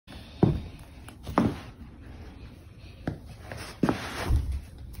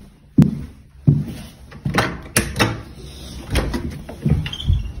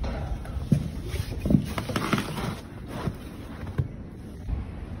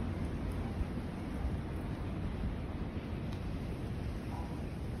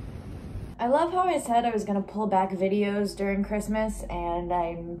I love how I said I was gonna pull back videos during Christmas and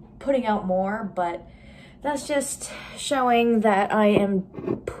I'm putting out more, but that's just showing that I am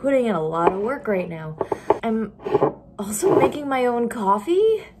putting in a lot of work right now. I'm also making my own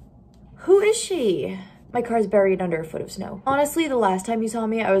coffee? Who is she? My car's buried under a foot of snow. Honestly, the last time you saw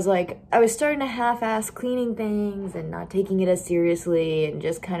me, I was starting to half-ass cleaning things and not taking it as seriously and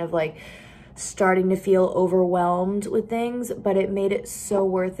just kind of like starting to feel overwhelmed with things, but it made it so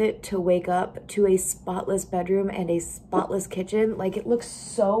worth it to wake up to a spotless bedroom and a spotless kitchen. Like, it looks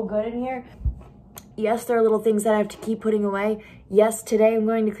so good in here. Yes, there are little things that I have to keep putting away. Yes, today I'm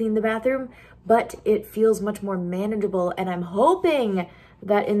going to clean the bathroom, but it feels much more manageable, and I'm hoping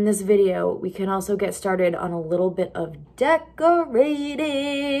that in this video we can also get started on a little bit of decorating.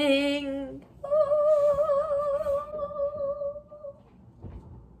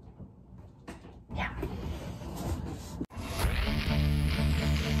 Yeah.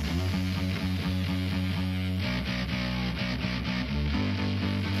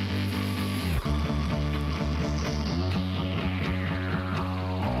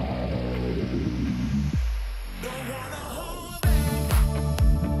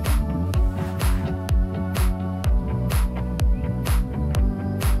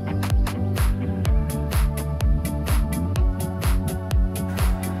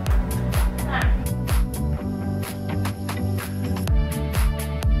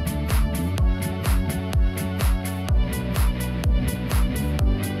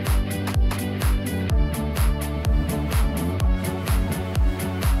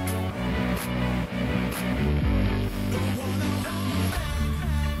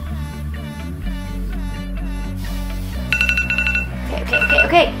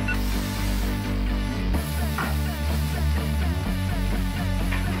 Okay.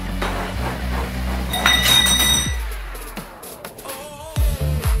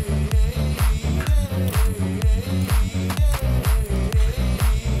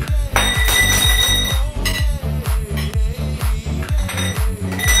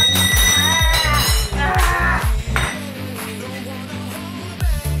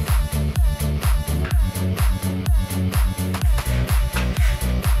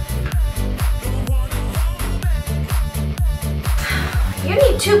 You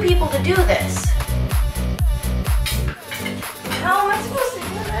need 2 people to do this. How am I supposed to do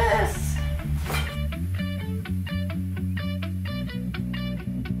this?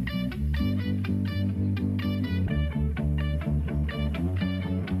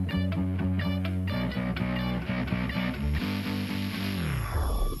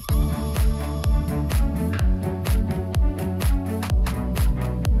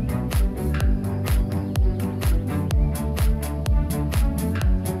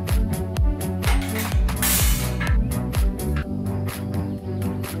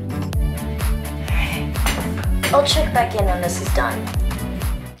 I'll check back in when this is done.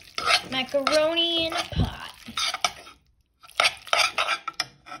 Macaroni in a pot.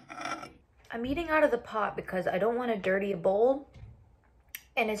 I'm eating out of the pot because I don't want to dirty a bowl.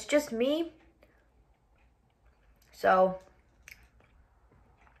 And it's just me. So,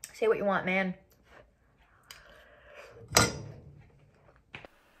 say what you want, man.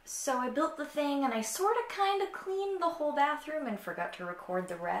 So I built the thing and I sort of kind of cleaned the whole bathroom and forgot to record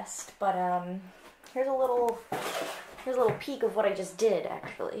the rest. But here's a little peek of what I just did,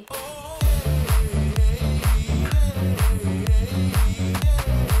 actually.